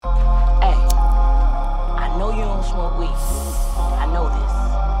weed. I know this.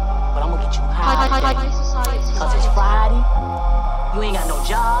 But I'm gonna get you high today. Cause it's Friday, you ain't got no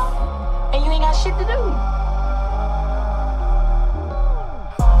job, and you ain't got shit to do.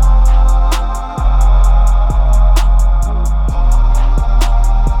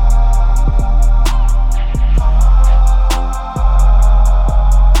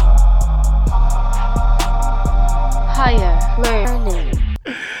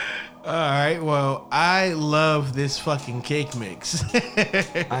 Alright, well, I love this fucking cake mix.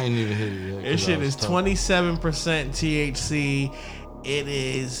 I ain't even hit it yet. This shit is 27% THC. It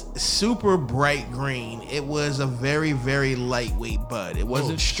is super bright green. It was a very, very lightweight bud. It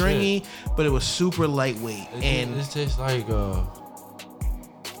wasn't stringy, but it was super lightweight. It tastes like I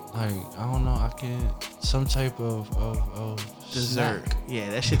don't know. I can't some type of dessert. Snack. Yeah,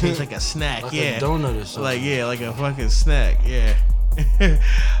 that shit tastes like a snack. Like yeah, a donut or something. Like a fucking snack. Yeah.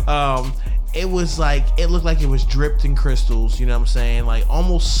 It was like, it looked like it was dripped in crystals, you know what I'm saying? Like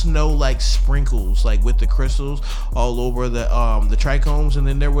almost snow-like sprinkles, like with the crystals all over the trichomes. And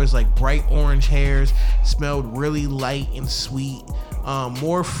then there was like bright orange hairs, smelled really light and sweet,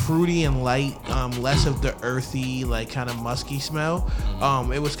 more fruity and light, less of the earthy, like kind of musky smell.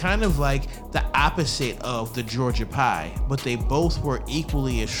 It was kind of like the opposite of the Georgia pie, but they both were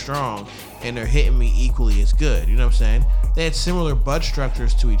equally as strong and they're hitting me equally as good, you know what I'm saying? They had similar bud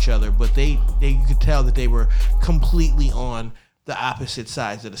structures to each other, but you could tell that they were completely on the opposite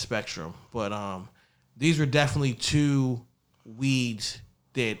sides of the spectrum. But these were definitely two weeds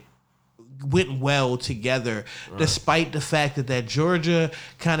that went well together, despite the fact that Georgia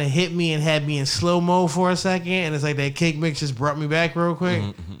kind of hit me and had me in slow-mo for a second, and it's like that cake mix just brought me back real quick.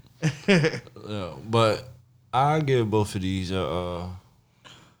 Yeah, but I give both of these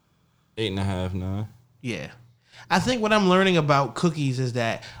 8.5, 9. Yeah. I think what I'm learning about cookies is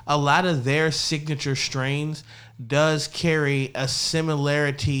that a lot of their signature strains does carry a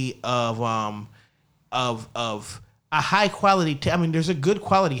similarity of a high quality. I mean, there's a good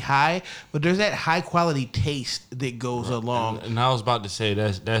quality high, but there's that high quality taste that goes along. And I was about to say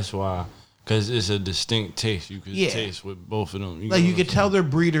that's why. Because it's a distinct taste you could taste with both of them. You could tell their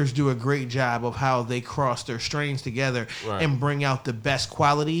breeders do a great job of how they cross their strains together and bring out the best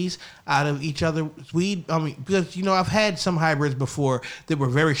qualities out of each other's weed. I mean, because, I've had some hybrids before that were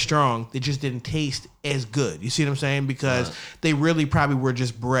very strong that just didn't taste as good. You see what I'm saying? Because they really probably were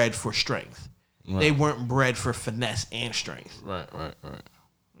just bred for strength. Right. They weren't bred for finesse and strength. Right.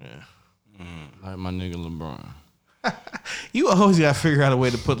 Yeah. Like my nigga LeBron. You always gotta figure out a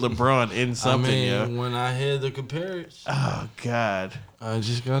way to put LeBron in something, when I hear the comparison. Oh, God. I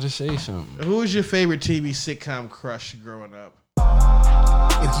just gotta say something. Who was your favorite TV sitcom crush growing up?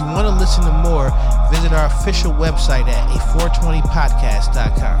 If you want to listen to more, visit our official website at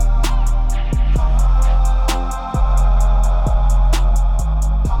a420podcast.com.